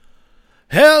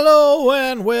Hello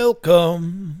and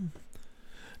welcome.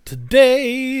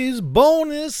 Today's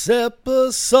bonus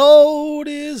episode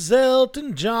is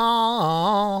Elton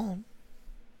John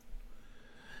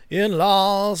in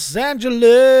Los Angeles.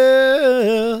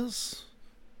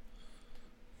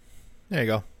 There you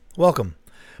go. Welcome.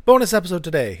 Bonus episode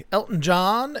today. Elton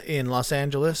John in Los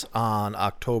Angeles on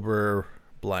October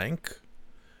 5th,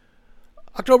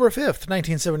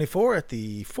 1974 at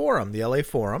the Forum, the LA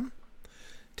Forum.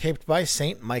 Taped by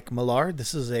St. Mike Millard.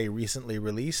 This is a recently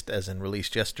released, as in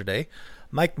released yesterday,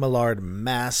 Mike Millard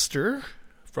Master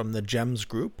from the Gems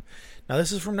Group. Now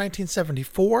this is from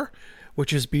 1974,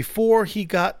 which is before he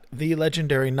got the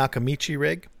legendary Nakamichi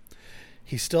rig.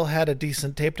 He still had a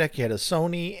decent tape deck. He had a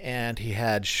Sony and he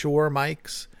had Shure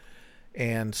mics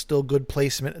and still good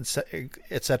placement,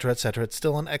 etc., etc. It's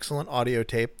still an excellent audio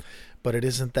tape, but it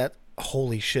isn't that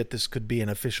holy shit, this could be an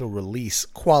official release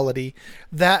quality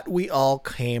that we all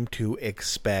came to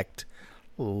expect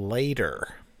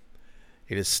later.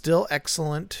 It is still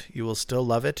excellent. You will still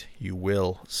love it. You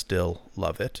will still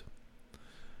love it.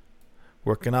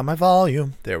 Working on my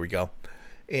volume. There we go.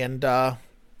 And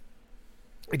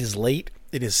it is late.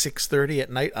 It is 6:30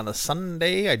 at night on a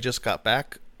Sunday. I just got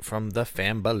back from the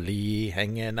family,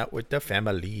 hanging out with the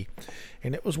family,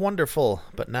 and it was wonderful.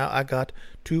 But now I got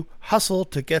to hustle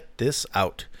to get this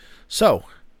out. So,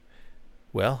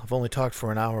 well, I've only talked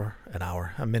for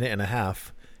a minute and a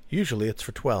half. Usually it's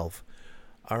for 12.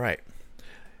 All right.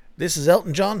 This is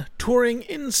Elton John touring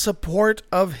in support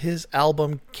of his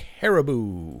album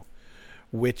Caribou,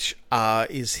 which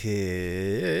is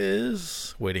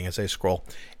his, waiting as I scroll,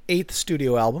 8th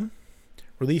studio album,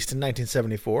 released in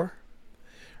 1974.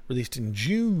 Released in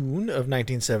June of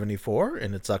 1974,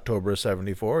 and it's October of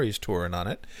 74. He's touring on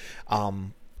it.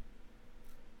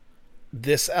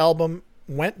 This album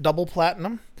went double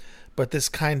platinum, but this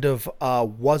kind of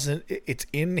wasn't... It's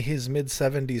in his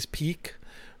mid-70s peak,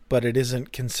 but it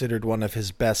isn't considered one of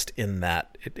his best in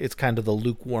that. It's kind of the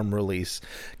lukewarm release.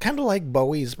 Kind of like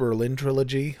Bowie's Berlin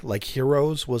trilogy, like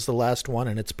Heroes was the last one,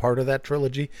 and it's part of that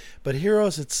trilogy. But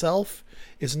Heroes itself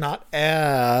is not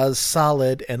as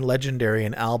solid and legendary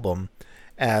an album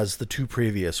as the two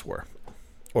previous were,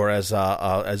 or as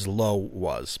Low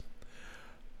was,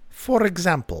 for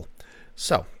example.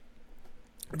 So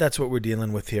that's what we're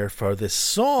dealing with here for this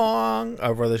song,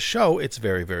 or for the show. It's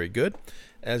very, very good.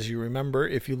 As you remember,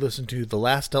 if you listen to the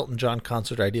last Elton John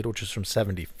concert I did, which was from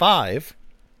 75,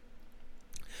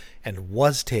 and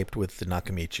was taped with the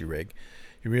Nakamichi rig,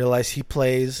 you realize he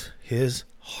plays his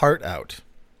heart out.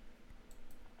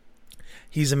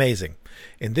 He's amazing.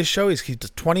 In this show, he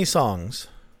does 20 song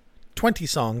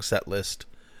set list.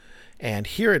 And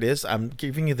here it is. I'm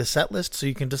giving you the set list so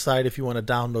you can decide if you want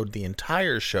to download the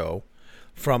entire show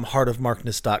from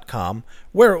heartofmarkness.com,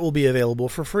 where it will be available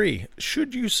for free,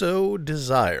 should you so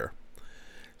desire.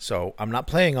 So I'm not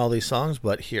playing all these songs,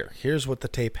 but here's what the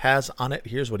tape has on it.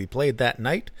 Here's what he played that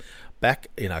night back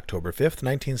in October 5th,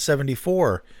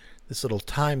 1974. This little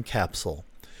time capsule.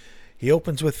 He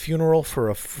opens with Funeral for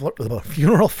a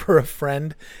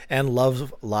Friend and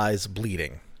Love Lies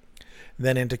Bleeding.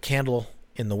 Then into Candle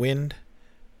in the Wind,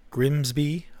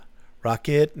 Grimsby,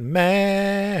 Rocket Man,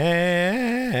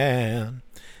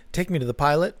 Take Me to the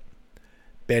Pilot,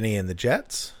 Benny and the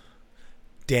Jets,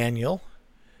 Daniel,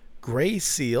 Gray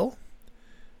Seal,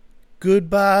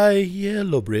 Goodbye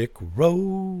Yellow Brick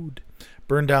Road,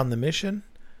 Burn Down the Mission,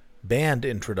 Band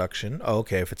Introduction. Oh,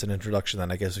 okay, if it's an introduction,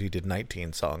 then I guess he did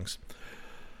 19 songs.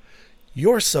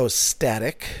 You're So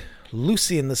Static,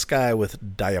 Lucy in the Sky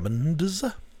with Diamonds.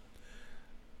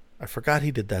 I forgot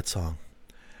he did that song.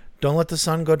 Don't Let the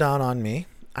Sun Go Down on Me.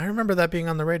 I remember that being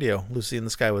on the radio, Lucy in the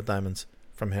Sky with Diamonds,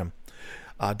 from him.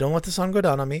 Don't Let the Sun Go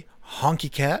Down on Me,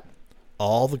 Honky Cat,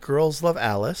 All the Girls Love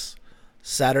Alice,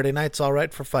 Saturday Night's All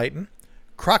Right for Fightin',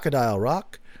 Crocodile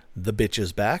Rock, The Bitch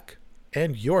Is Back,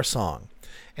 and Your Song.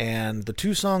 And the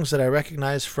two songs that I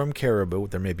recognize from Caribou,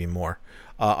 there may be more,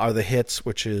 are the hits,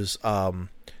 which is The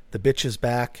Bitch Is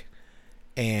Back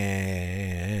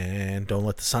and Don't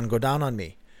Let the Sun Go Down on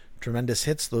Me. Tremendous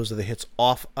hits. Those are the hits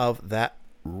off of that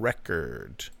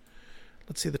record.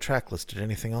 Let's see the track list. Did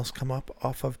anything else come up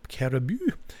off of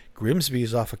Caribou?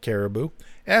 Grimsby's off of Caribou,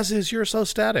 as is You're So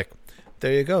Static.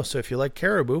 There you go. So if you like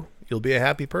Caribou, you'll be a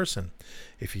happy person.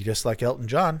 If you just like Elton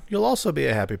John, you'll also be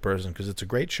a happy person, because it's a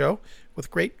great show with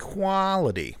great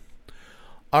quality.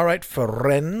 All right,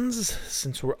 friends,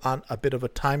 since we're on a bit of a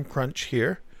time crunch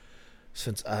here,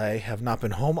 since I have not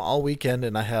been home all weekend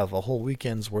and I have a whole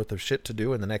weekend's worth of shit to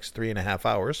do in the next 3.5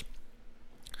 hours,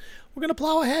 we're going to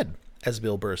plow ahead, as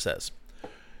Bill Burr says.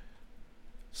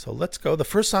 So let's go. The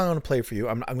first song I'm going to play for you,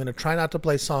 I'm going to try not to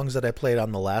play songs that I played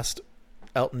on the last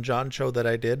Elton John show that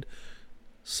I did.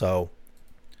 So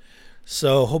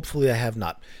hopefully I have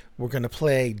not. We're going to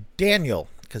play Daniel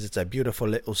because it's a beautiful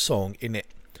little song in it.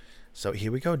 So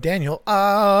here we go. Daniel,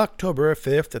 October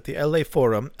 5th at the LA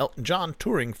Forum. Elton John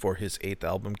touring for his 8th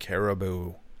album,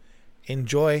 Caribou.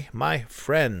 Enjoy, my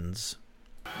friends.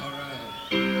 All right.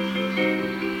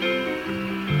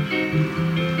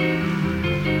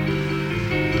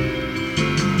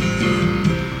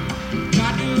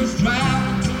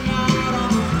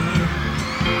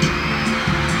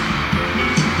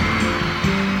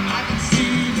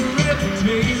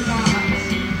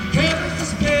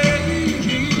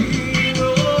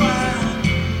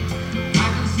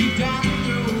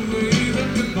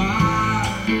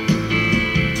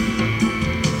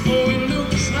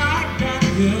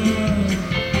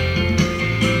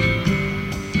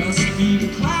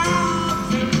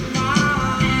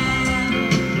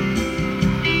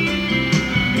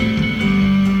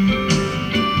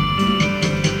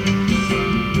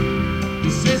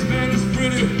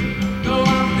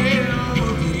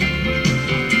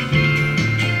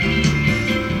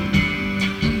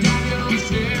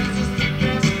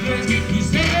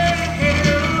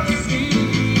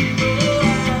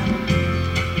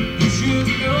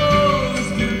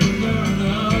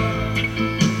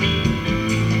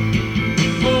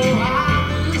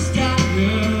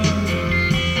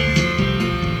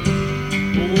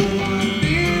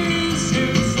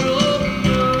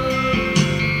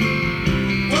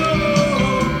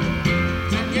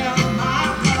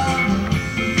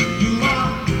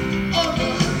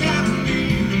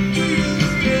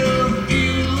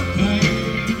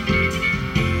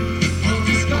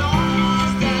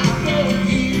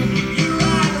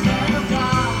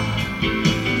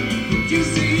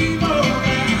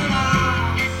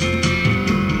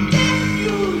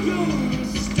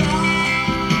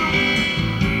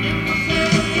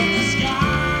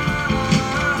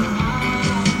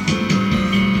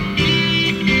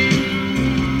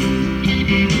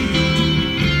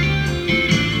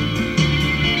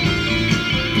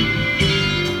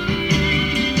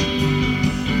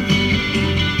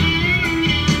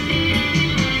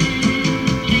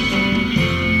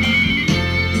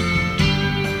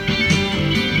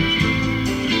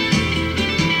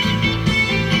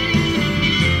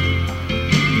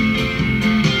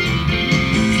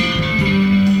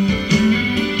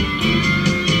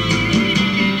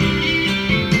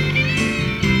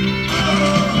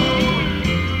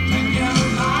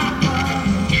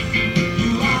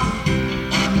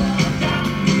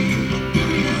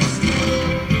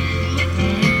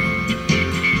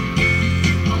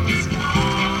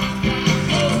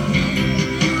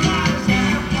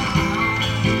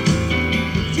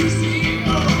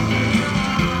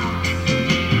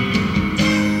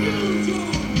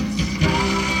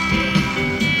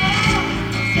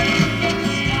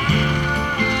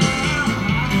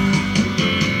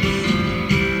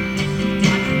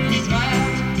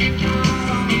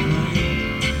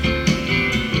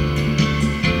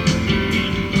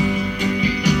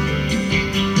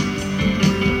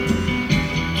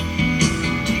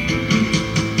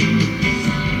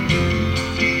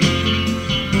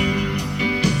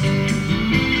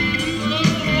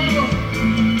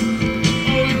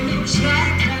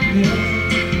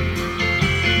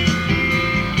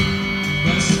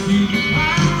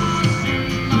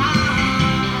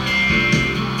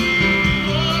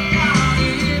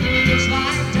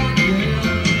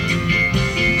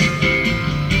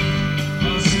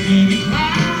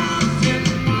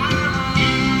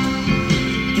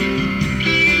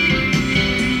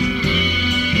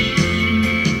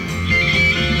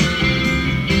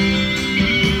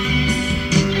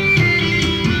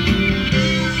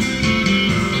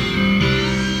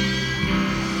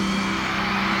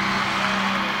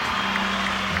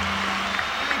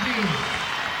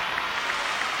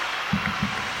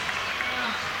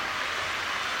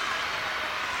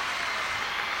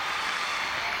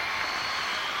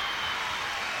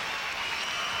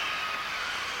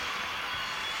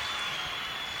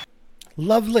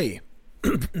 Lovely.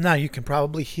 Now you can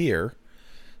probably hear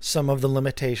some of the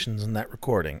limitations in that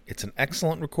recording. It's an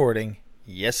excellent recording.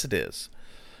 Yes, it is.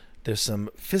 There's some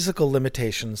physical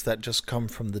limitations that just come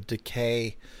from the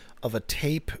decay of a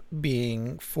tape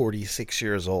being 46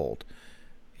 years old.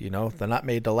 You know, they're not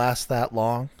made to last that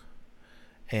long.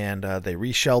 And they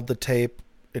reshelled the tape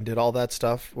and did all that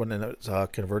stuff when it was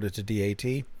converted to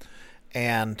DAT.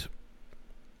 And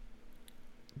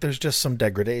there's just some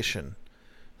degradation.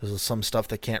 There's some stuff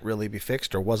that can't really be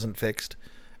fixed or wasn't fixed.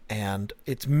 And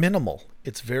it's minimal.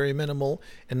 It's very minimal.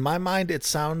 In my mind, it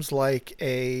sounds like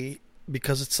a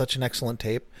because it's such an excellent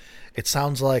tape. It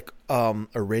sounds like a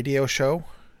radio show,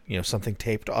 something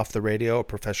taped off the radio, a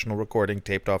professional recording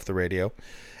taped off the radio.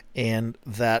 And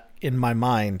that, in my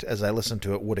mind, as I listened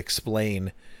to it, would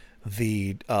explain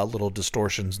the little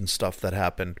distortions and stuff that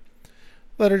happened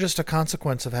that are just a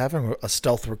consequence of having a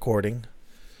stealth recording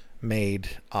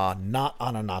made not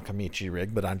on a Nakamichi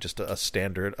rig, but on just a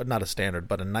standard, not a standard,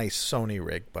 but a nice Sony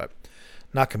rig. But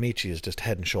Nakamichi is just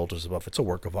head and shoulders above. It's a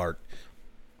work of art.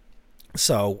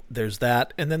 So there's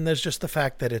that. And then there's just the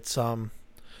fact that it's a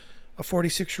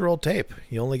 46-year-old tape.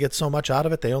 You only get so much out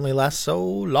of it. They only last so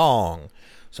long.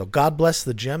 So God bless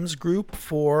the Gems group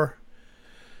for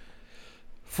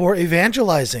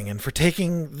evangelizing and for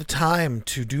taking the time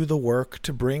to do the work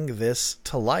to bring this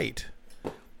to light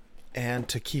and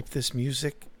to keep this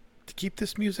music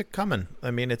coming. I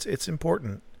mean, it's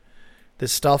important.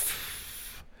 This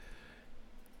stuff,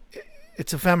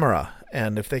 it's ephemera,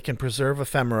 and if they can preserve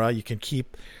ephemera, you can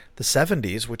keep the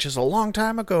 70s, which is a long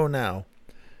time ago now.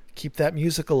 Keep that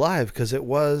music alive, because it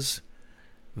was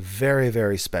very,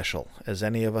 very special, as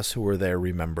any of us who were there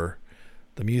remember.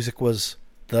 The music was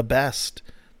the best.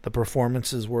 The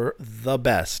performances were the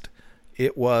best.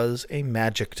 It was a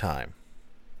magic time.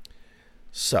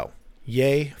 So,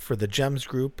 yay for the Gems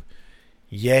group.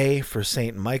 Yay for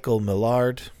St. Michael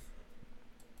Millard.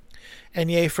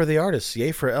 And yay for the artists.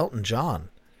 Yay for Elton John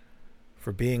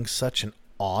for being such an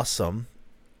awesome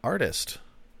artist.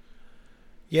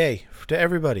 Yay to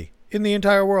everybody in the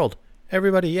entire world.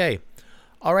 Everybody, yay.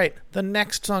 All right, the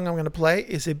next song I'm going to play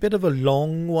is a bit of a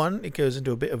long one. It goes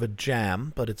into a bit of a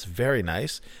jam, but it's very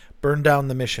nice. Burn Down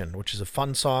the Mission, which is a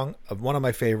fun song, of one of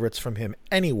my favorites from him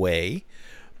anyway.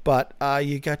 But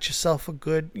you got yourself a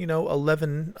good,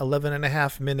 11 and a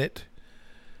half minute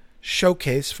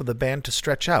showcase for the band to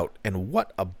stretch out. And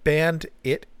what a band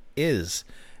it is.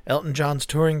 Elton John's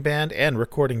touring band and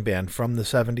recording band from the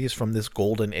 70s, from this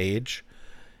golden age,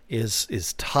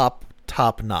 is top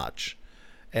notch.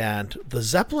 And the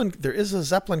Zeppelin, there is a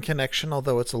Zeppelin connection,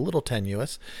 although it's a little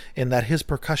tenuous, in that his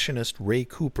percussionist, Ray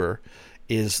Cooper,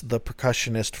 is the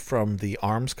percussionist from the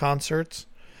Arms concerts.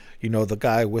 The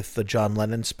guy with the John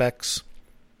Lennon specs,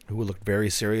 who looked very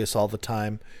serious all the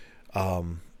time,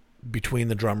 between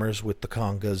the drummers with the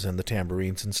congas and the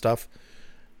tambourines and stuff.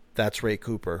 That's Ray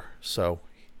Cooper.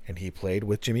 And he played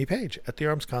with Jimmy Page at the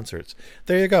Arms concerts.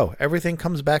 There you go. Everything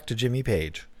comes back to Jimmy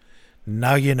Page.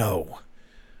 Now you know.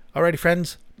 Alrighty,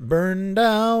 friends, Burn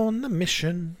Down the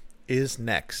Mission is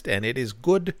next, and it is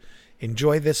good.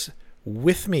 Enjoy this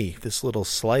with me, this little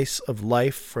slice of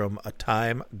life from a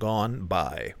time gone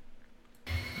by.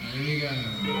 There you go.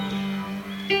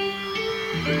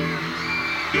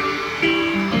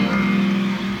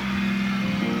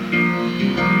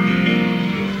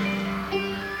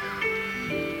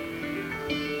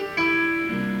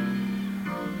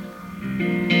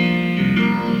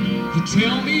 You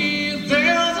tell me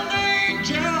there's an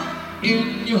angel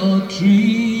in your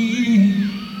tree.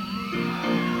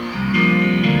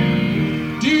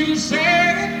 Do you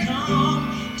say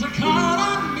come to call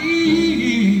on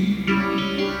me?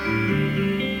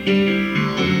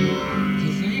 The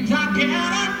things I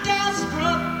get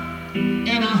desperate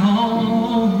in a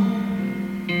home,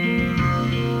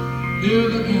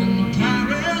 living in the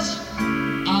parish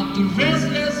of the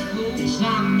restless folks I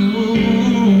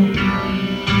know.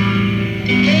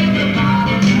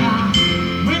 Everybody try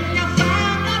when you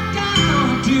find it down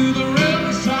to the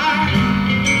riverside.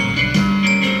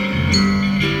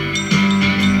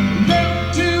 Look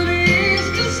to the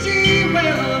east to see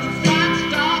where the flags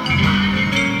start behind.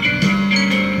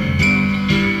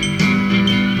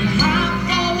 Behind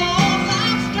four walls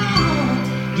of stone,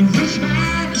 the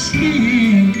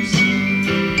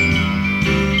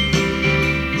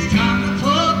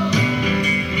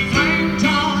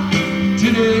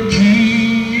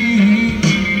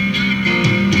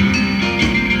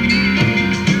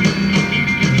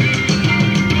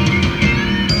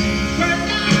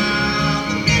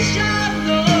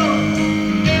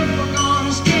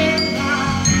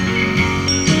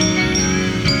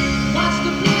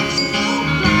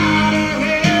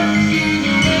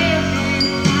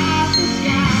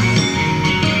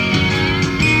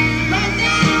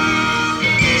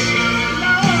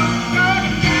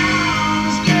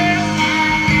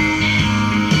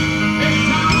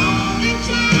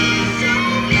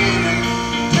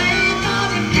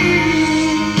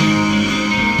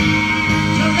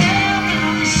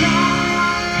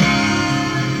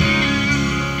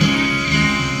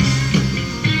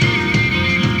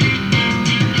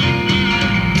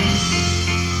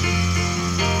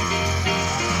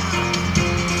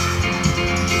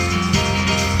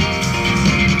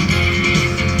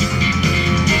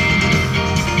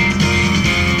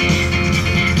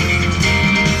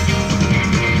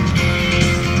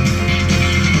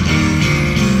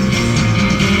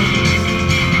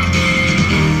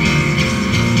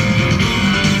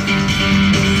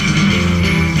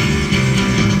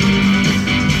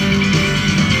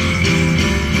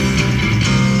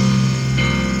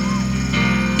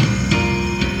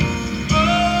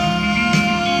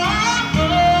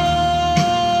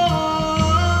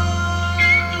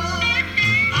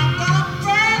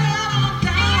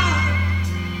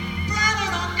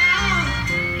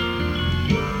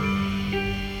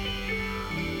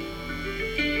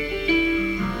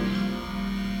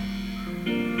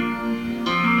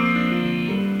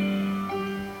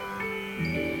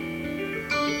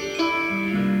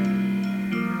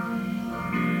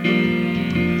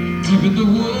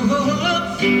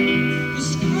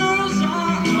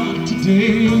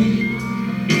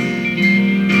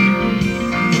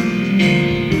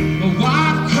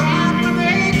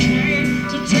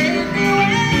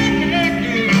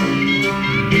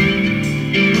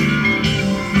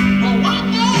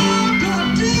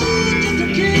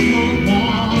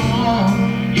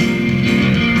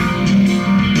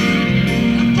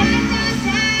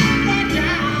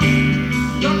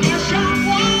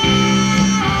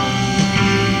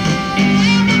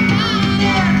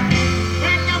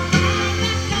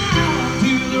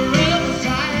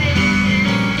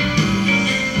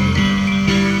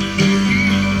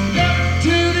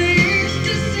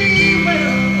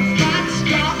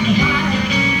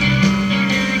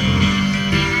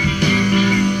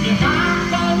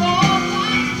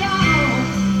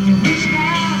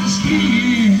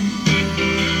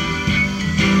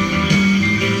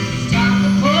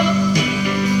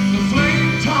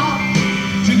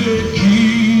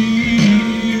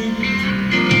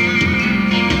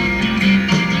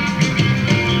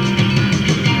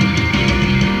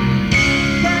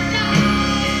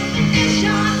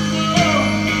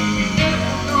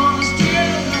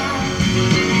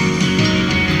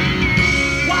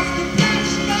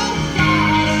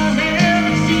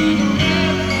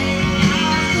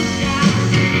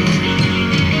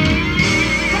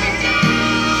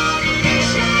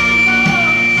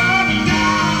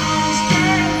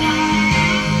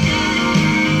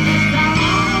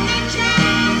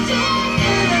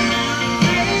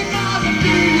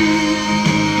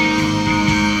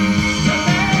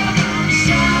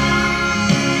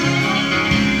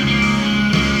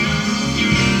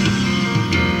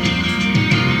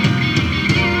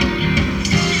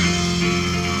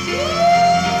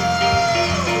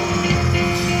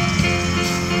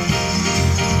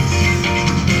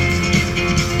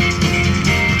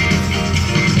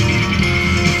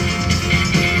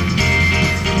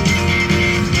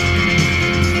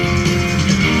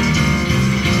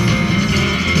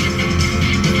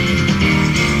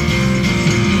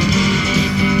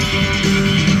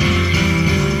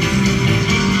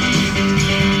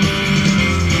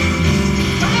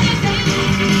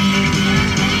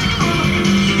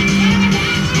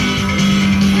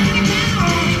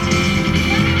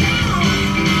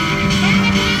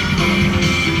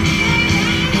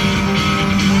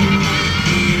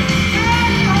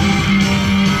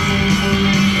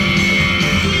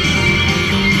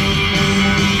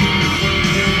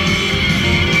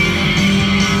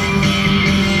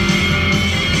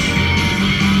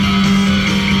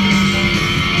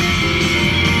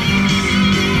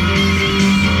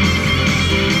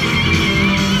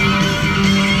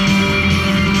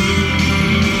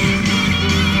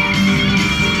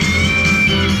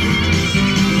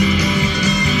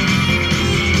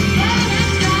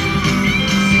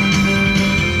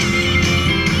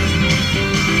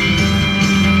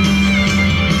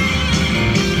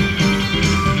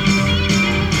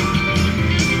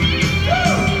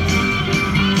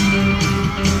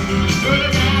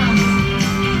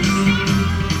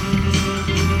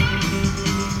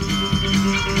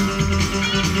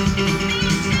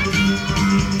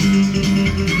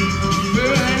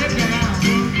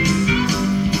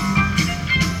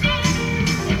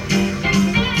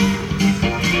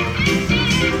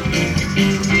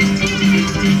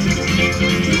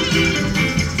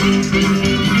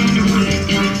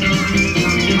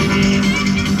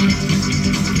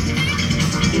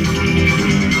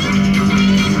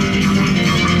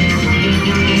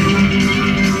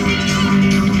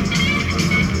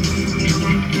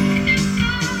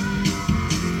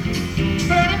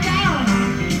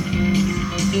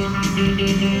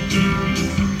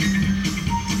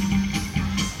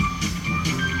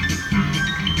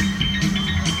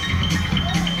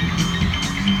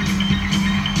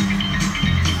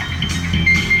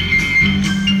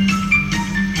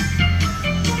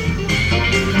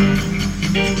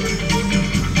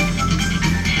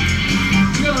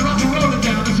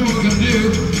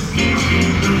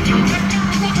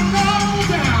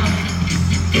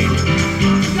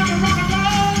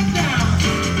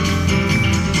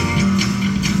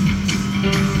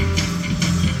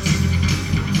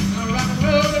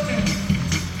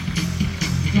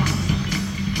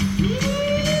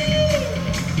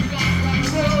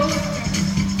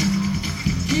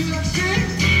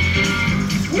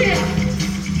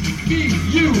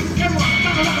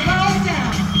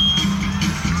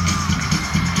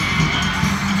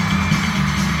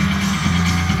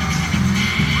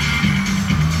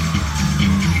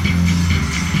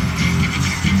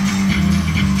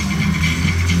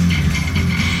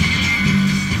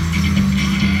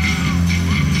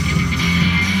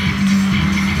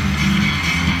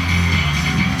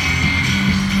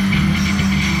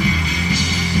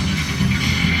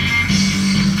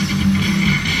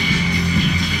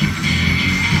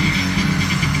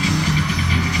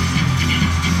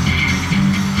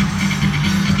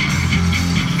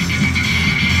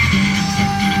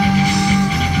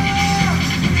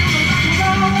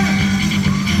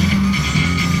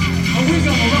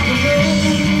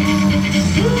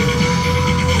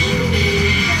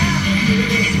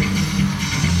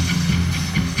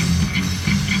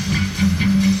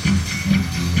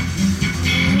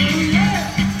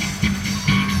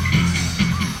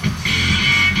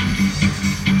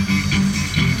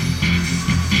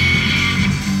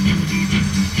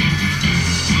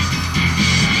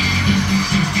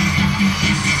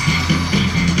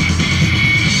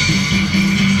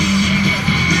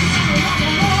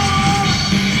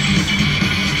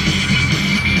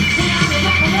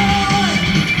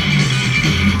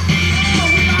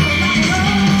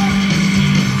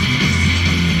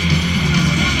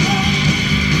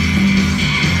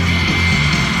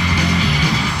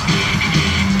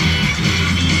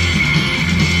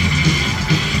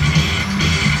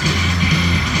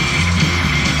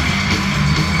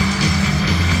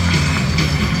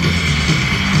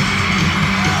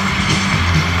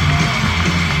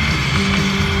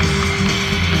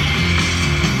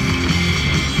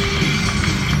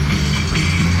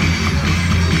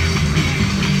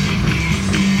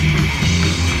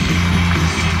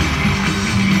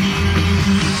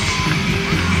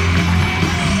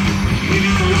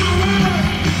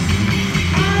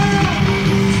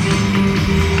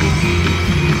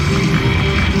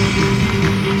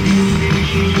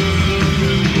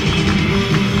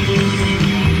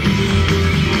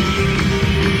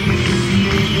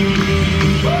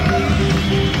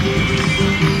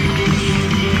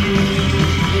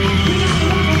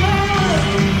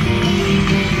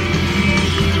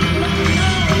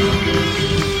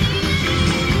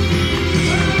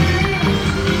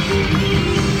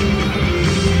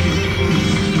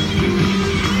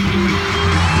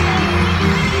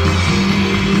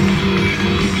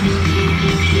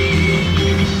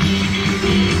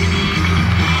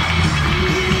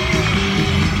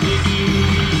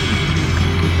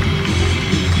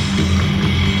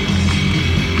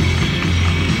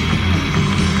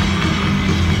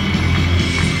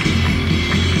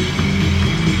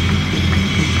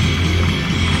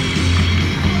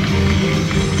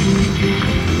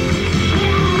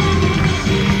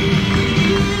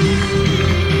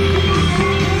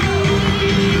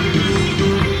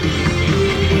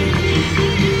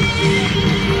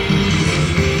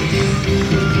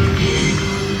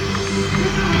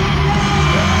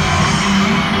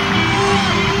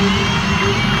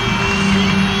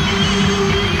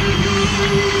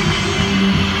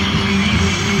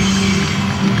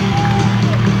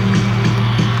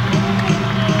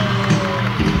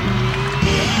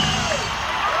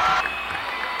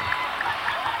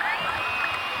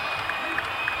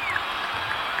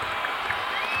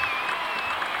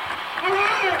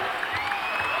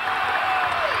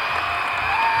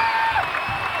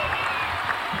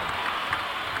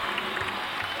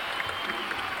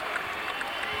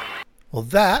Well,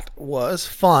 that was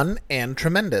fun and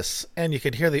tremendous, and you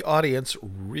could hear the audience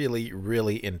really,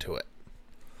 really into it.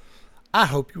 I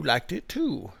hope you liked it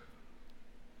too.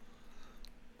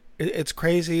 It's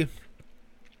crazy.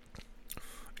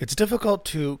 It's difficult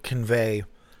to convey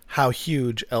how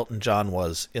huge Elton John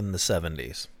was in the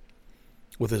 70s.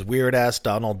 With his weird-ass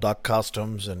Donald Duck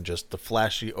costumes and just the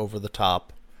flashy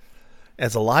over-the-top.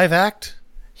 As a live act,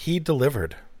 he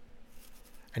delivered.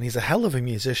 And he's a hell of a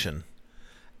musician.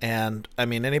 And, I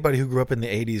mean, anybody who grew up in the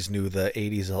 80s knew the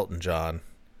 80s Elton John,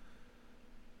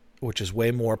 which is way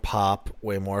more pop,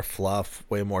 way more fluff,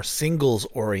 way more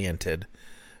singles-oriented.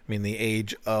 I mean, the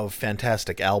age of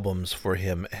fantastic albums for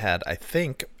him had, I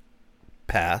think,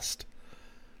 passed.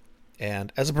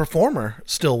 And as a performer,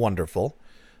 still wonderful.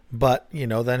 But, you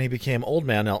know, then he became old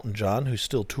man Elton John, who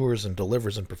still tours and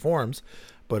delivers and performs,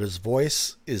 but his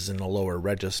voice is in a lower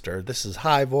register. This is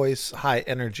high voice, high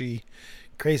energy,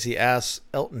 crazy ass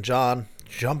Elton John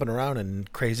jumping around in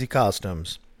crazy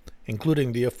costumes,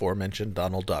 including the aforementioned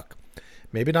Donald Duck.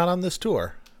 Maybe not on this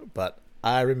tour, but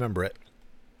I remember it.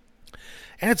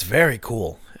 And it's very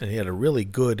cool. And he had a really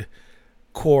good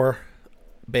core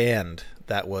band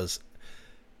that was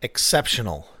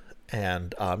exceptional.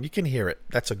 And you can hear it.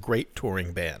 That's a great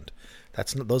touring band.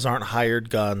 Those aren't hired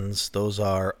guns.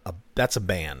 That's a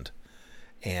band.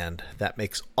 And that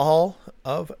makes all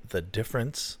of the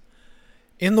difference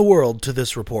in the world to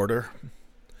this reporter.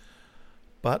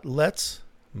 But let's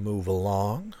move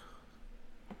along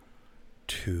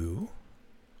to...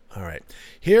 All right.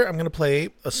 Here I'm going to play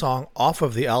a song off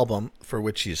of the album for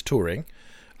which he's touring.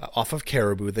 Off of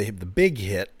Caribou. The big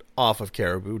hit off of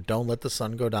Caribou, Don't Let the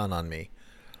Sun Go Down on Me.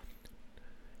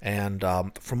 And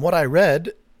from what I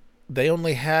read, they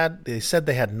said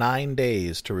they had 9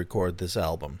 days to record this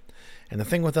album. And the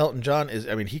thing with Elton John is,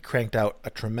 I mean, he cranked out a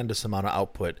tremendous amount of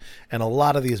output, and a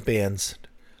lot of these bands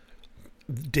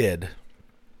did.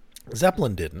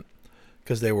 Zeppelin didn't,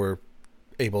 because they were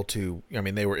able to, I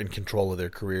mean, they were in control of their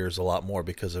careers a lot more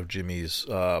because of Jimmy's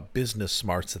business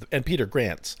smarts, and Peter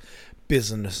Grant's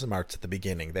business smarts at the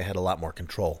beginning. They had a lot more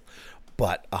control.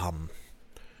 But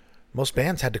most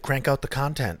bands had to crank out the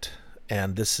content,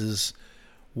 and this is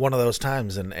one of those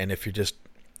times. And if you're just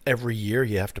every year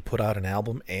you have to put out an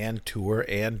album and tour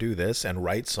and do this and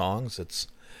write songs,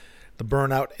 the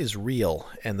burnout is real,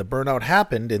 and the burnout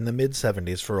happened in the mid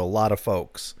 70s for a lot of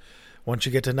folks. Once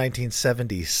you get to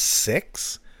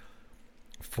 1976,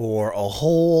 for a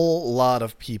whole lot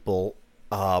of people,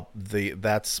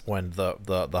 that's when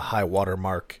the high water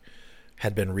mark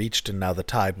had been reached, and now the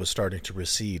tide was starting to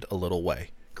recede a little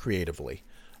way creatively.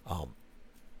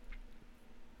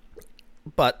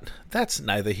 But that's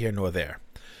neither here nor there.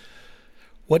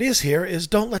 What is here is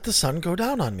Don't Let the Sun Go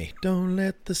Down on Me. Don't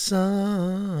let the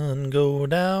sun go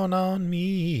down on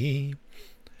me.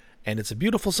 And it's a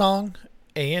beautiful song,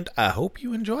 and I hope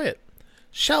you enjoy it.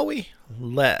 Shall we?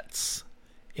 Let's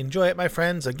enjoy it, my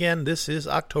friends. Again, this is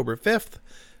October 5th,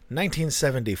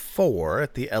 1974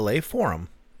 at the LA Forum.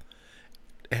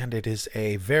 And it is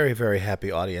a very, very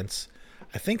happy audience.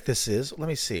 I think this is, let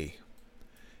me see.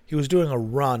 He was doing a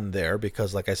run there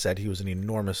because, like I said, he was an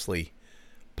enormously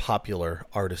popular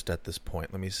artist at this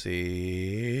point. Let me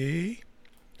see.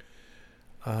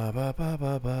 Elton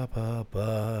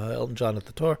John at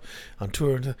the tour. On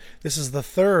tour. This is the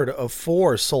third of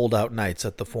 4 sold-out nights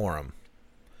at the Forum.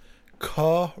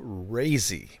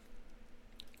 Crazy.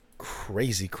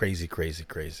 Crazy, crazy, crazy,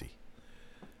 crazy.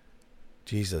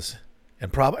 Jesus.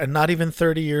 And not even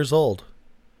 30 years old.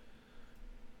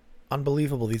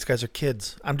 Unbelievable. These guys are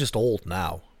kids. I'm just old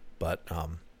now, but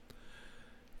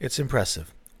it's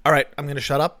impressive. All right, I'm going to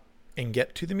shut up and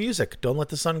get to the music. Don't let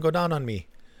the sun go down on me.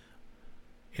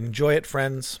 Enjoy it,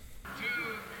 friends. 2,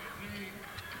 3,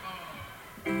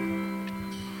 4.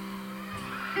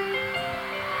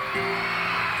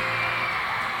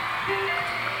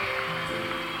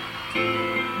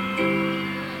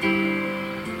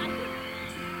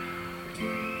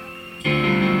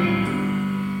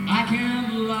 I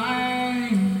can't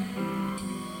lie.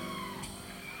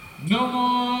 No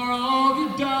more of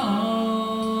your darkness.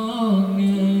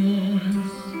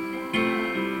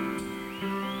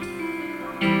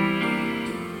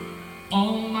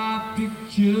 All my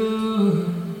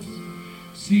pictures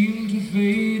seem to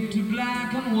fade to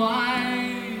black and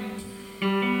white.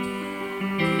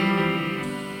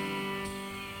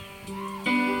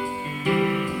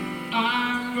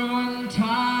 I'm growing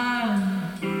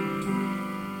tired,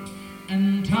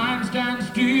 and time stands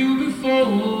still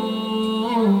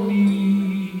before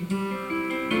me.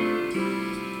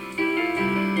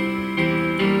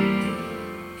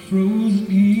 Frozen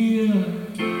here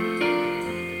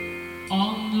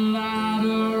on the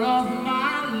ladder of my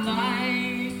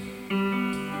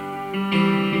Too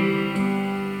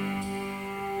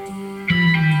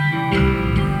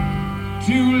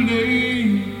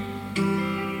late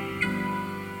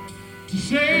to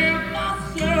save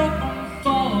myself from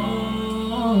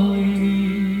falling.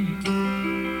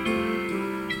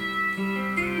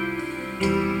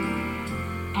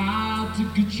 I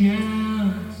took a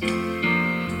chance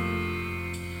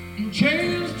and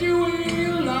changed your way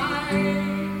of life.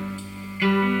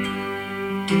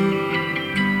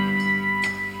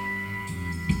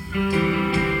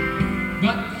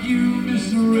 But you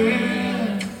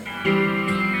misread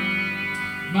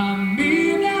my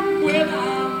meaning when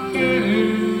I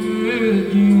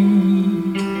met you.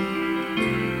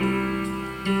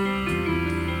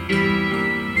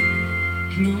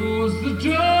 Close the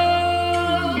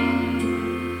door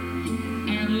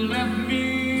and left me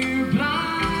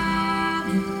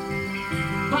blind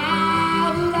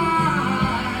by the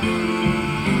light.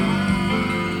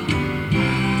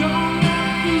 Don't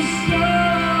let the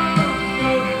sun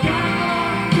go down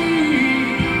on me.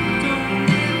 Don't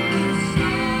let the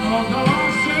sun. Although I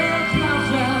search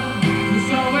myself,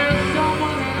 there's always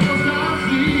someone else I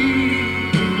see.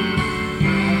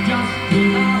 Just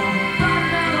allow a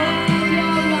fragment of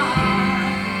your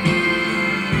life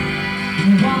to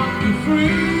walk me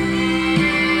free.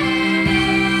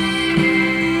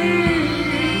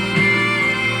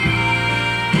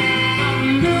 I'm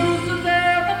losing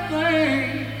everything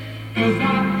 'cause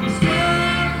I'm the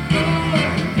sun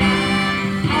going down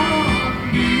on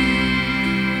me.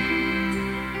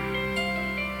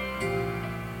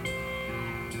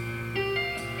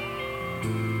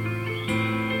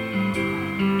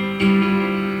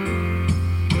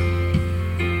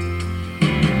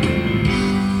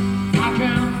 I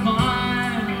can't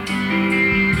find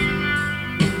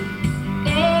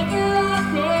all the rock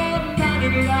road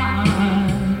running line.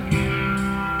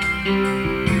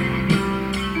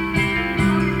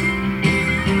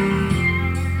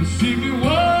 See me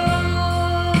once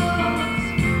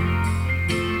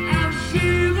and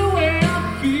see the way I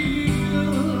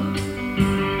feel.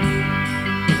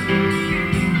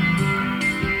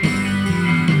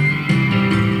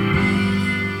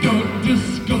 Don't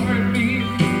discard me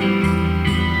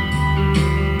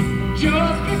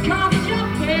just because you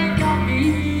think I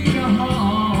mean you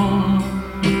harm.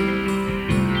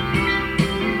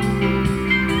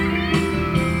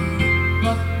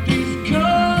 But these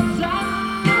cuts I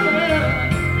wear,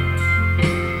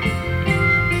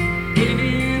 they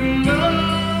need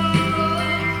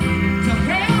love to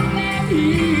help them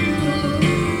heal.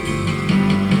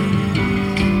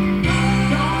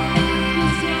 Don't let the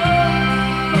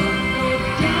sun go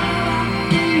down on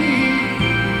me.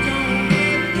 Don't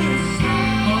let the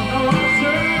sun. Although I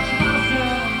search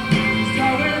myself, there's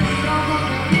always someone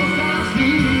else I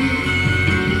see.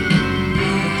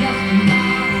 Just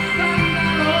allow the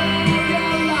fragment of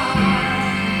your life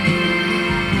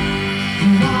to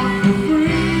walk me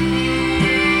free.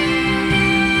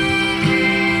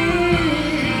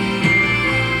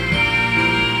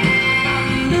 I'm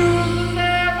losing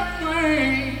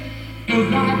everything. It's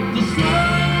like the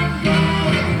sun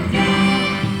going down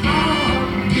on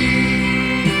me.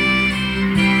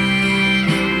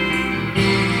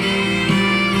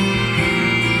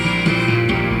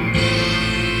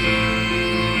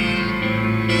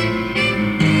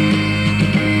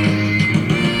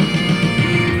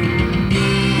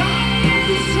 Don't let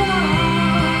the sun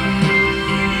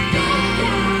go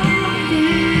down on me.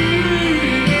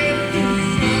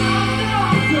 I'm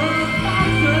not hurt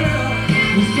myself.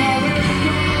 There's always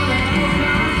someone else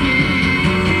I see.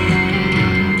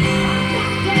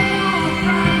 Just allow a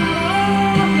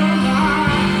fragment of your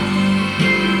life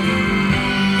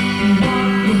to walk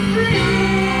me free.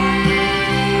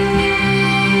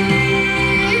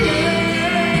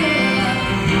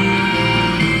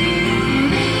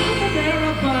 Losing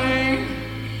everything.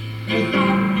 It's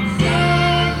like the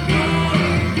sun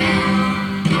going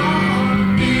down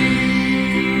on me.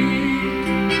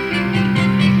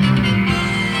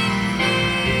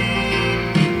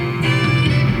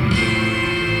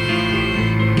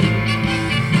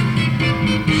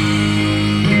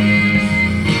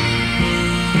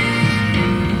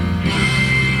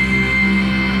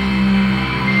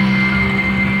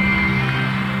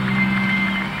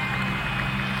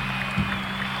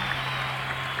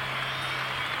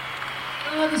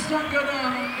 Don't let the sun go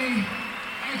down on me.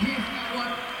 Thank you for that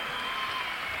one.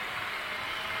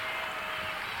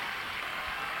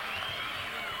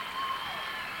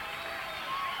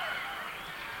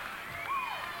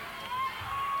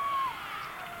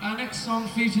 Our next song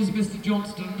features Mr.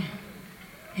 Johnston,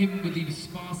 him with the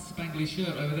sparse spangly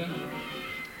shirt over there,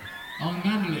 on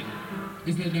mandolin.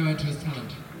 Is there no end to his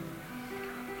talent?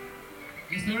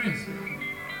 Yes, there is.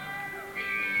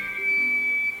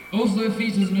 Also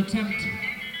features an attempt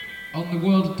on the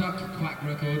World Duck Quack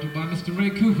record by Mr. Ray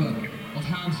Cooper of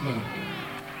Hounslow.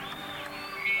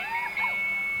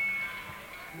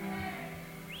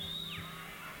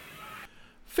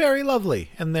 Very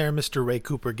lovely. And there Mr. Ray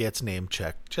Cooper gets name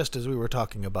checked, just as we were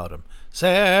talking about him.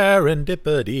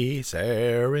 Serendipity,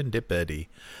 serendipity.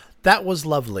 That was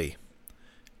lovely.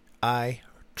 I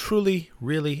truly,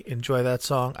 really enjoy that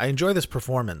song. I enjoy this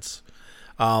performance.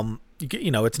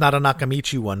 It's not a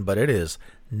Nakamichi one, but it is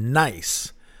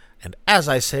nice. And as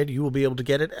I said, you will be able to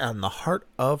get it on the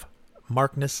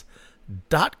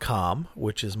heartofmarkness.com,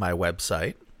 which is my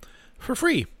website, for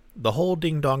free. The whole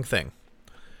ding-dong thing.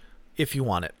 If you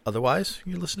want it. Otherwise,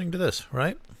 you're listening to this,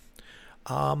 right?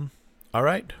 All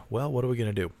right. Well, what are we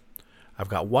going to do? I've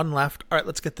got one left. All right,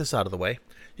 let's get this out of the way.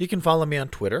 You can follow me on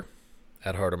Twitter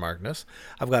at Heart of Markness.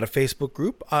 I've got a Facebook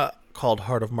group called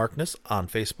Heart of Markness on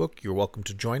Facebook. You're welcome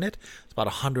to join it. It's about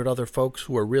 100 other folks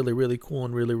who are really, really cool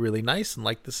and really, really nice and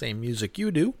like the same music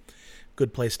you do.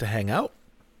 Good place to hang out.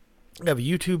 I have a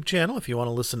YouTube channel if you want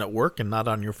to listen at work and not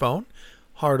on your phone.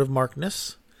 Heart of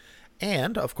Markness.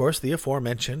 And, of course, the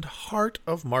aforementioned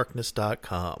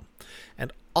heartofmarkness.com.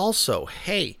 And also,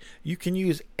 hey, you can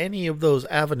use any of those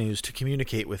avenues to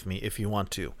communicate with me if you want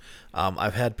to.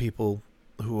 I've had people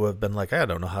who have been like, I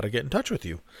don't know how to get in touch with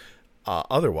you.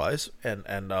 Otherwise, and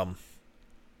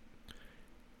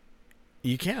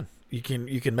you can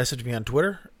message me on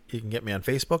Twitter. You can get me on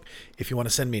Facebook. If you want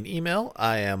to send me an email,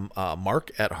 I am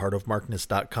mark at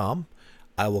heartofmarkness.com.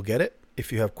 I will get it.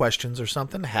 If you have questions or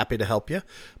something, happy to help you.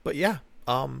 But yeah,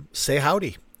 say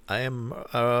howdy. I am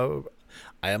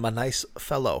a nice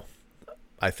fellow,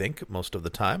 I think, most of the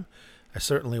time. I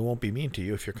certainly won't be mean to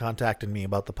you if you're contacting me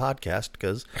about the podcast,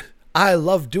 because I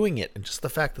love doing it. And just the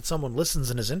fact that someone listens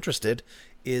and is interested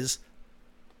is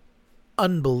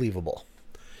unbelievable.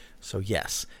 So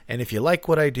yes, and if you like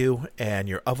what I do and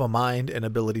you're of a mind and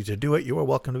ability to do it, you are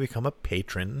welcome to become a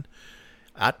patron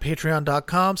at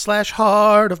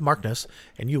patreon.com/heartofmarkness,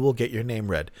 and you will get your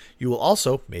name read. You will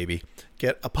also, maybe,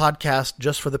 get a podcast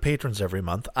just for the patrons every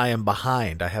month. I am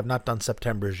behind. I have not done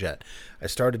September's yet. I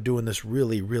started doing this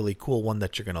really, really cool one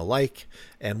that you're going to like,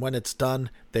 and when it's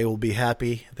done, they will be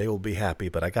happy. They will be happy,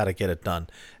 but I got to get it done.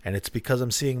 And it's because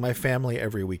I'm seeing my family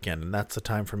every weekend, and that's the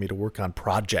time for me to work on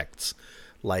projects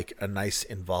like a nice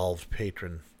involved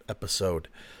patron episode.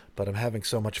 But I'm having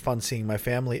so much fun seeing my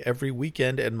family every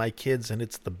weekend and my kids, and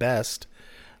it's the best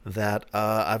that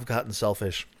I've gotten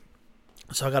selfish.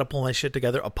 So I got to pull my shit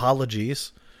together.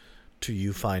 Apologies to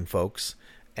you fine folks,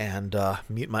 and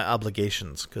meet my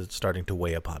obligations because it's starting to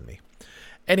weigh upon me.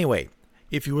 Anyway,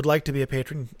 if you would like to be a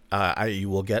patron, you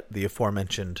will get the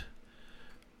aforementioned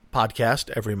podcast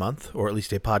every month, or at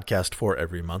least a podcast for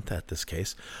every month at this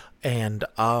case. And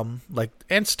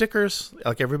and stickers.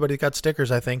 Like everybody got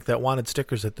stickers, I think, that wanted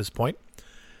stickers at this point.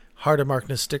 Heart of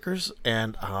Markness stickers,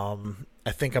 and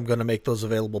I think I'm going to make those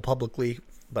available publicly,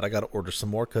 but I got to order some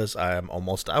more because I am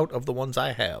almost out of the ones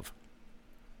I have.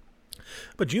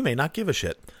 But you may not give a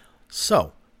shit.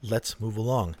 So let's move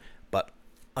along. But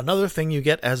another thing you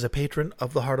get as a patron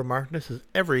of the Heart of Markness is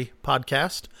every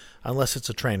podcast, unless it's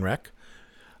a train wreck,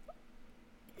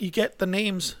 you get the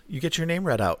names. You get your name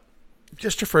read out.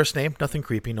 Just your first name, nothing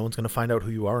creepy. No one's going to find out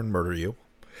who you are and murder you.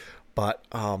 But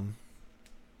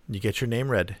you get your name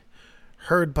read.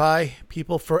 Heard by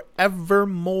people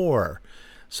forevermore.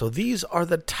 So these are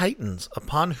the titans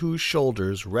upon whose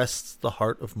shoulders rests the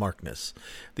Heart of Markness.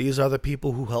 These are the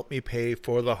people who help me pay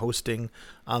for the hosting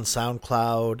on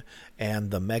SoundCloud and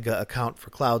the mega account for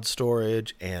cloud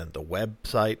storage and the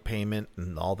website payment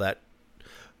and all that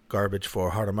garbage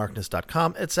for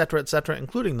heartofmarkness.com, etc.,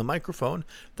 including the microphone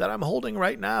that I'm holding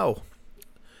right now,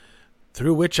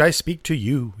 through which I speak to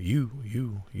you.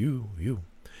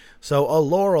 So a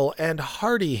Laurel and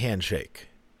hearty handshake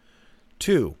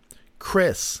to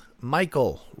Chris,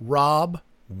 Michael, Rob,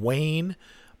 Wayne,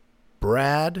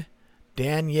 Brad,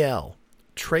 Danielle,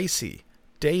 Tracy,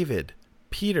 David,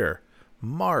 Peter,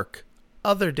 Mark,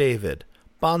 Other David,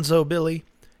 Bonzo Billy,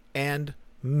 and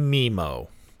Mimo.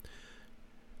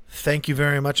 Thank you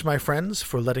very much, my friends,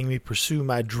 for letting me pursue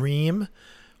my dream,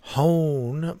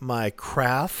 hone my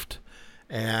craft,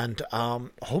 and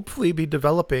hopefully be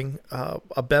developing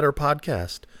a better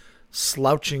podcast,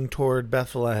 slouching toward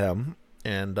Bethlehem,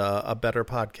 and a better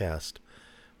podcast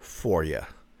for you.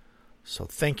 So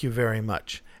thank you very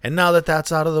much. And now that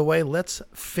that's out of the way, let's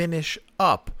finish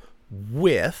up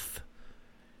with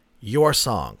Your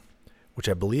Song, which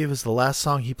I believe is the last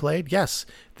song he played. Yes,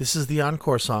 this is the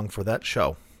encore song for that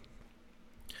show.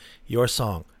 Your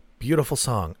Song. Beautiful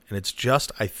song. And it's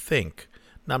just, I think,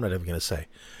 No, I'm not even going to say.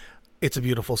 It's a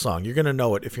beautiful song. You're going to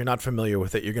know it. If you're not familiar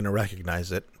with it, you're going to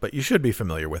recognize it, but you should be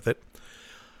familiar with it.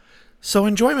 So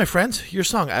enjoy, my friends, your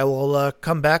song. I will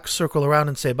come back, circle around,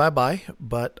 and say bye-bye,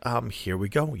 but here we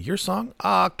go. Your song,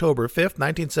 October 5th,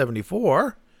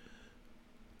 1974.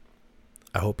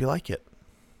 I hope you like it.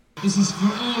 This is for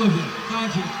all of you.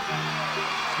 Thank you.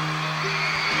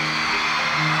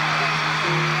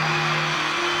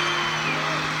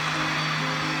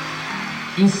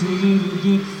 It's a little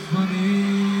bit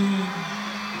funny,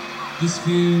 this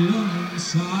feeling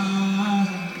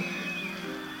inside.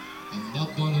 I'm not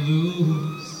one of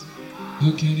those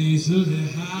who can easily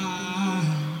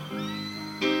hide.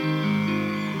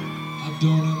 I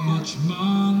don't have much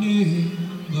money,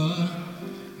 but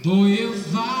boy,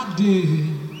 if I did,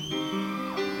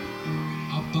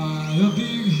 I'd buy a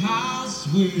big house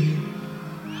where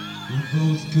we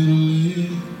both could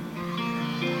live.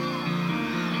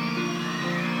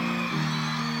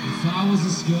 If I was a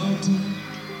sculptor,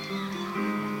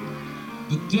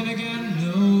 but then again,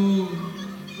 no,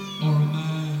 or a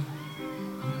man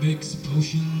who makes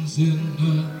potions in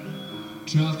a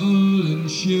traveling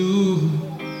shoe.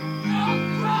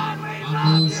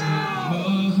 I know it's not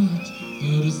much,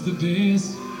 but it's the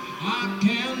best I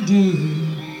can do.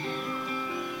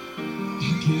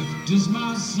 A gift is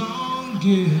my song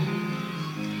gift,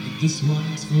 but this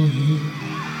one's for you.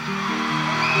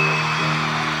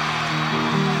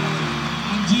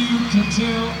 You can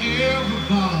tell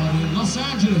everybody in Los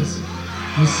Angeles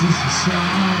this is a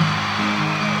song.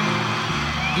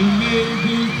 It may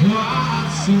be quite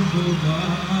simple,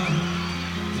 but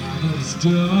now that it's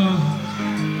done,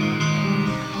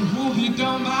 I hope you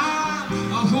don't mind,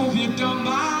 I hope you don't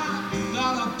mind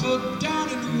that I put down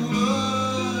in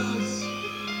words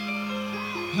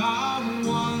how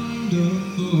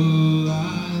wonderful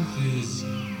life is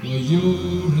while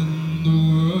you're in the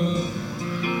world.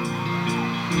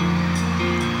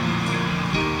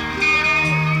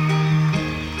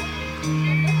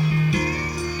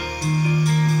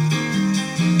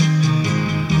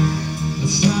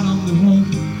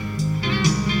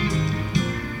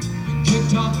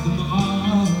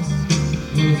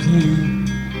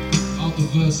 All the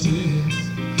verses,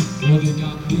 well, they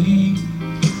got me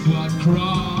quite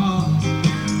cross,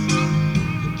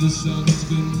 but the sun's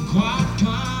been quite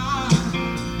kind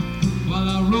while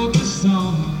I wrote this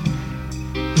song.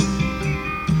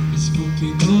 It's for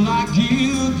people like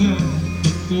you that,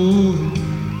 oh,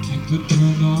 keep it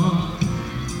turned on.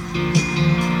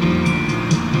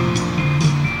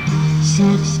 So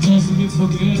excuse me for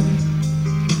getting,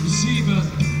 you see, but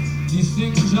these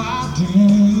things I do,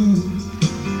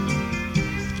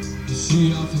 you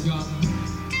see, I've forgotten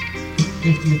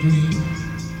if they're green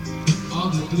or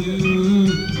they're blue.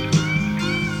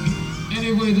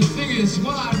 Anyway, the thing is,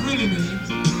 what I really mean,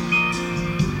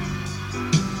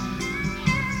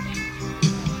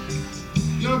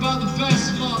 you're about the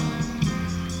best lot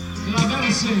that I've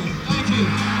ever seen. Thank you.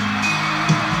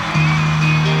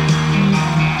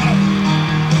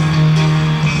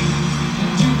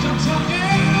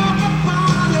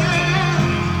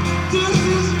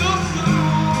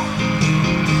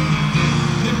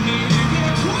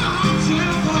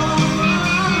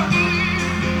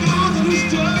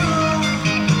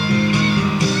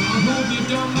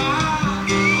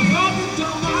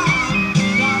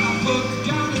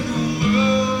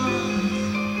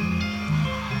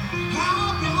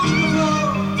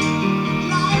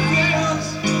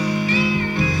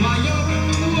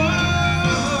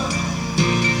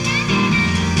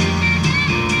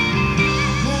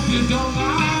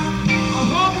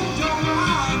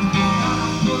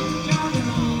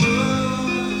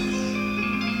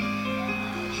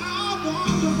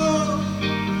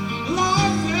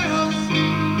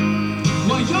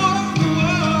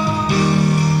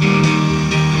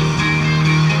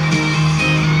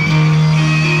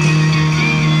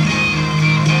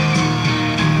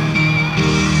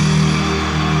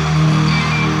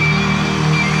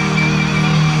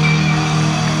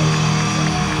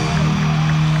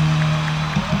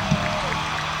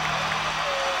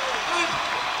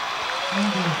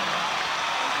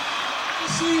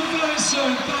 See you very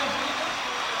soon. Thank you.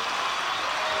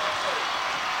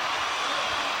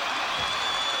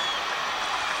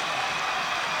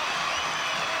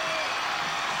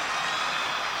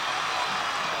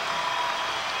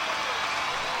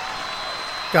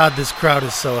 God, this crowd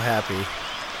is so happy.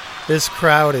 This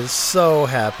crowd is so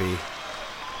happy.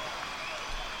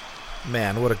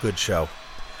 Man, what a good show.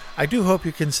 I do hope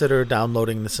you consider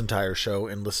downloading this entire show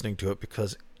and listening to it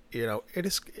because, you know,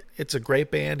 it's a great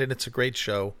band and it's a great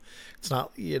show. It's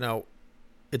not, you know,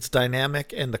 it's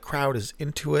dynamic and the crowd is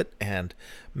into it, and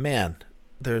man,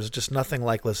 There's just nothing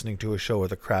like listening to a show where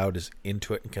the crowd is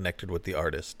into it and connected with the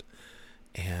artist.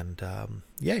 And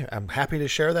yeah, I'm happy to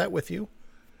share that with you.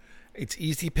 It's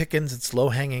easy pickings. It's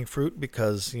low-hanging fruit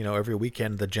because, every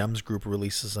weekend the Gems Group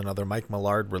releases another Mike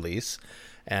Millard release.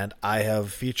 And I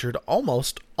have featured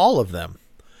almost all of them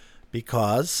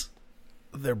because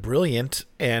they're brilliant,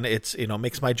 and it's,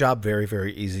 makes my job very,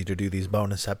 very easy to do these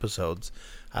bonus episodes.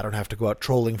 I don't have to go out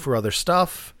trolling for other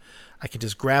stuff. I can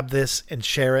just grab this and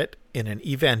share it in an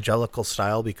evangelical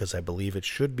style because I believe it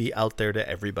should be out there to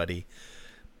everybody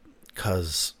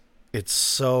because it's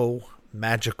so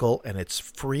magical and it's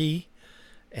free.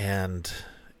 And,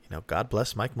 God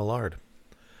bless Mike Millard.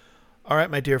 All right,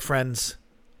 my dear friends,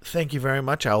 thank you very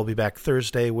much. I will be back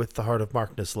Thursday with the Heart of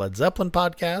Darkness Led Zeppelin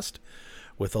podcast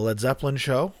with the Led Zeppelin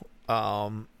show.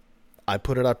 I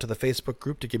put it out to the Facebook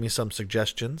group to give me some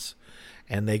suggestions,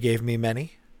 and they gave me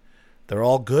many. They're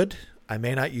all good. I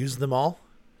may not use them all,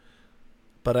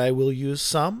 but I will use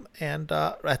some. And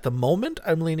at the moment,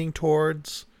 I'm leaning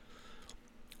towards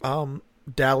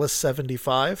Dallas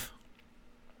 75,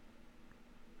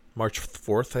 March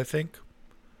 4th, I think.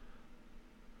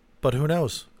 But who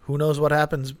knows? Who knows what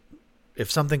happens?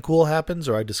 If something cool happens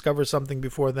or I discover something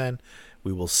before then,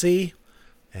 we will see.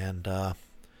 And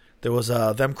there was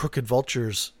a Them Crooked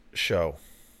Vultures show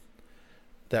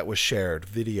that was shared,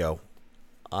 video,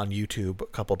 on YouTube a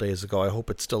couple days ago. I hope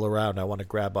it's still around. I want to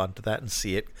grab onto that and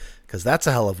see it because that's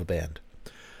a hell of a band.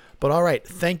 But all right,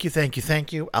 thank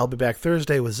you. I'll be back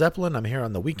Thursday with Zeppelin. I'm here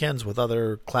on the weekends with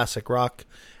other classic rock.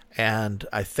 And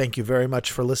I thank you very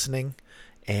much for listening.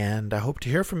 And I hope to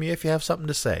hear from you if you have something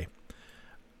to say.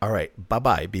 All right,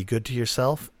 bye-bye. Be good to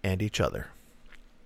yourself and each other.